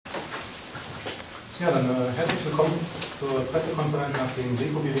Ja, dann herzlich willkommen zur Pressekonferenz nach dem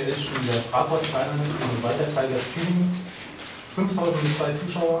Beko BWL-Spiel der FRAPORT SKYLINERS gegen Weiterteilers Tübingen. 5002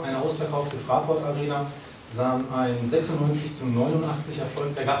 Zuschauer, eine ausverkaufte FRAPORT-Arena sahen einen 96:89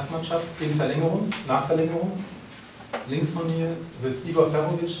 Erfolg der Gastmannschaft in Verlängerung, nach Verlängerung. Links von mir sitzt Igor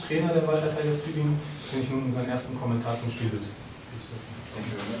Perovic, Trainer der Weiterteilers Tübingen, den ich nun seinen ersten Kommentar zum Spiel bitte. Thank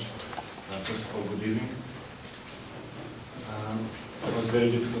you very much. First of all, good evening. It was a very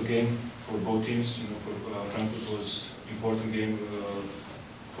difficult game for both teams. You know, for Frankfurt was an important game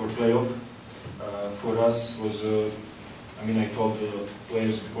for playoff. For us was, I mean, I told the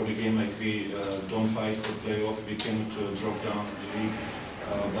players before the game, like we don't fight for playoff. We cannot drop down the league,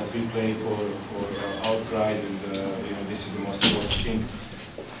 but we play for our pride, and you know, this is the most important thing.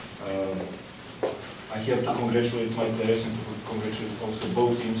 I have to congratulate my players and to congratulate also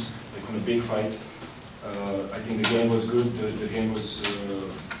both teams, like on a big fight. I think the game was good. The game was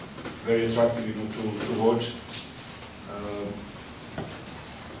very attractive, you know, to watch.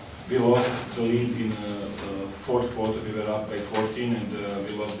 We lost the lead in fourth quarter. We were up by 14, and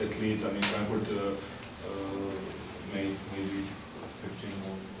we lost that lead. I mean, Frankfurt made maybe 15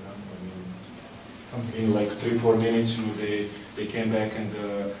 more. I mean, something in like 3-4 minutes. You know, they came back, and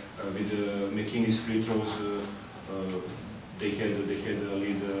with McKinney's free throws, they had a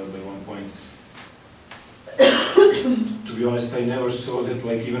lead by 1 point. To be honest, I never saw that,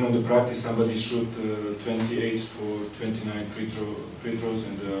 like, even on the practice somebody shoot 28 for 29 free throws,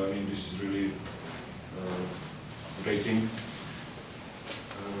 and I mean, this is really a great thing.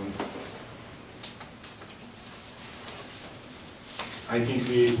 I think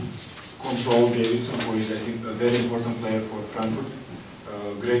we controlled Davidson, who is, I think, a very important player for Frankfurt.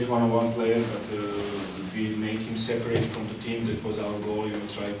 Great one-on-one player, but we made him separate from the team. That was our goal, you know,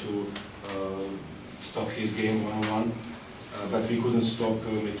 try to stop his game one-on-one, but we couldn't stop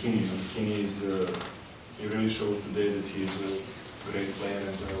McKinney. McKinney is, he really showed today that he is a great player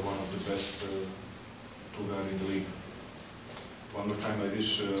and one of the best two guys in the league. One more time, I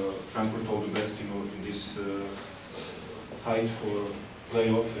wish Frankfurt all the best, you know, in this fight for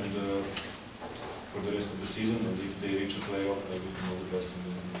playoff and for the rest of the season. And if they reach a playoff, I wish them all the best in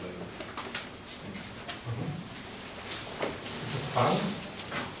the playoff. Thank you. Gibt es Fragen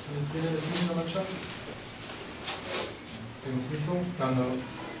an den Trainer der Tübinger Mannschaft? Dem ist nicht so. Dann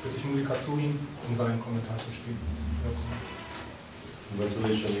bitte ich Muli Katzurin um seinen Kommentar zu spielen.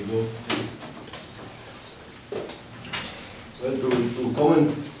 Congratulations, Igor. Well, to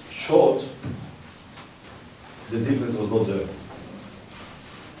comment short, the defense was not there.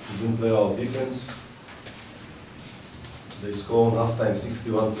 We didn't play our defense. They scored on halftime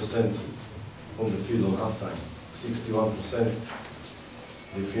 61% from the field on halftime. 61%.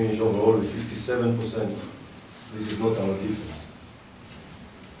 They finished overall with 57%. This is not our defense.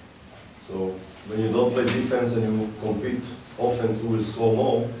 So when you don't play defense and you compete offense, who will score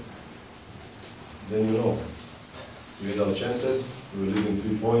more, then you know. We had our chances, we were leading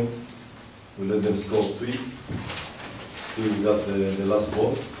 3 points, we let them score 3. Still we got the last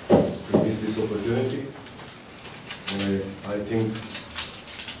ball. We missed this opportunity. And I think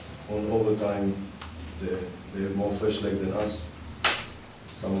on overtime they have more fresh leg than us.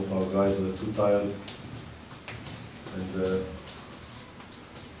 Some of our guys were too tired. And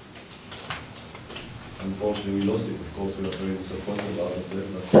unfortunately we lost it. Of course we are very disappointed about it,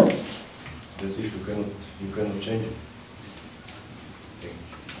 but that's it. You cannot change it. Okay.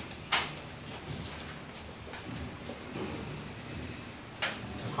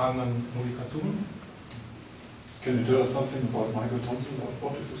 Fragen an Muli Katzurin? Can you tell us something about Michael Thompson?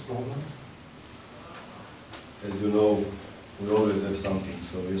 What is his problem? As you know, we always have something.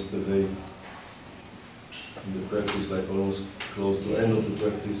 So yesterday, in the practice, like almost close to end of the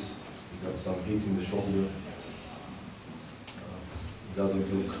practice, he got some hit in the shoulder. It doesn't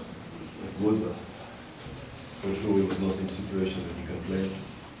look good, but for sure he was not in a situation that he can play.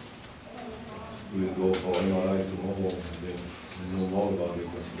 We will go for MRI tomorrow and then we know more about it,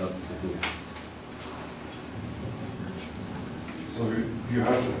 but it doesn't look good. So you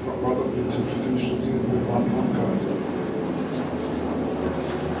have probably to finish the season with one guy.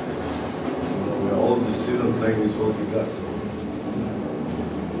 All the season playing is what we got, so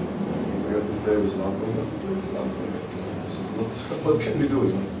if we have to play with one player, play with one player. This is not, what can we do?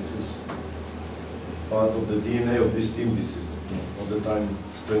 This is part of the DNA of this team this season. All the time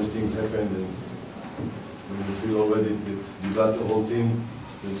strange things happen, and when you feel already that you got the whole team,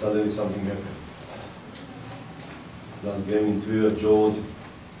 then suddenly something happened. Last game in Twitter, Joe was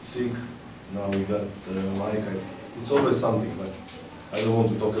sick, now we got Mike. It's always something, but I don't want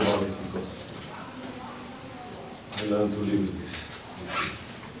to talk about it because I learned to live with this.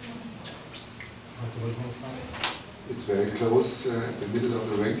 It's very close at the middle of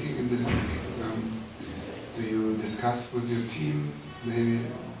the ranking in the league. Do you discuss with your team maybe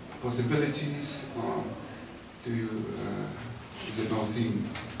possibilities, or do you? Is it no theme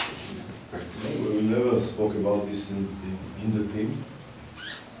in practice? We never spoke about this in the team.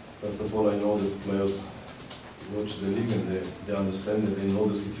 First of all, I know that players watch the league and they understand that they know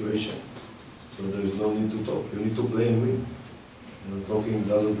the situation. So there is no need to talk. You need to play and win. Talking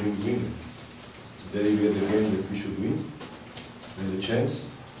doesn't bring winning. Today we had a game that we should win. We had a chance.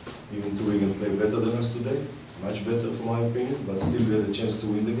 Even Tübingen play better than us today. Much better for my opinion, but still we had a chance to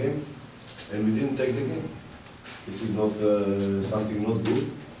win the game. And we didn't take the game. This is not something not good.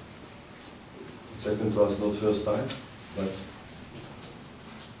 It's happened to us not first time, but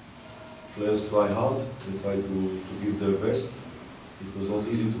players try hard, they try to give their best. It was not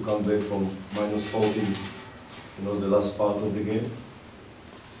easy to come back from -14, the last part of the game.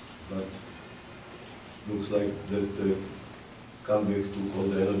 But looks like that comeback took all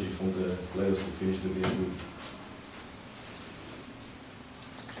the energy from the players to finish the game good.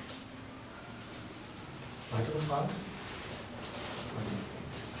 Weitere Fragen?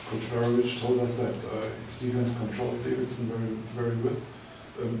 Coach Perovic told us that Stevens controlled Davidson very good.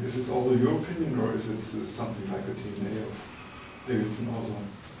 Is this also your opinion, or is it something like a DNA of Davidson also?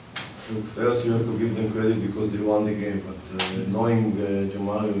 Look, first you have to give them credit because they won the game, but knowing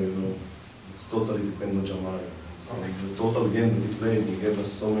Jamario, it's totally depends on Jamario. Okay. The total games that he played, he gave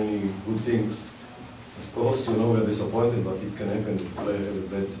us so many good things. Of course, we're disappointed, but it can happen if the player has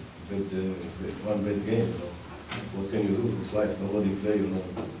one bad game. What can you do? It's life. Nobody play,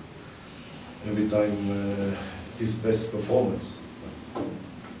 every time his best performance. But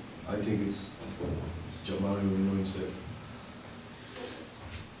I think it's Jamario will know himself.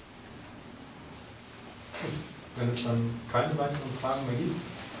 Wenn es dann keine weiteren Fragen mehr gibt,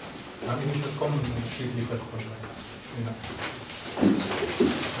 danke ich fürs Kommen und schließe die Pressekonferenz. Vielen Dank.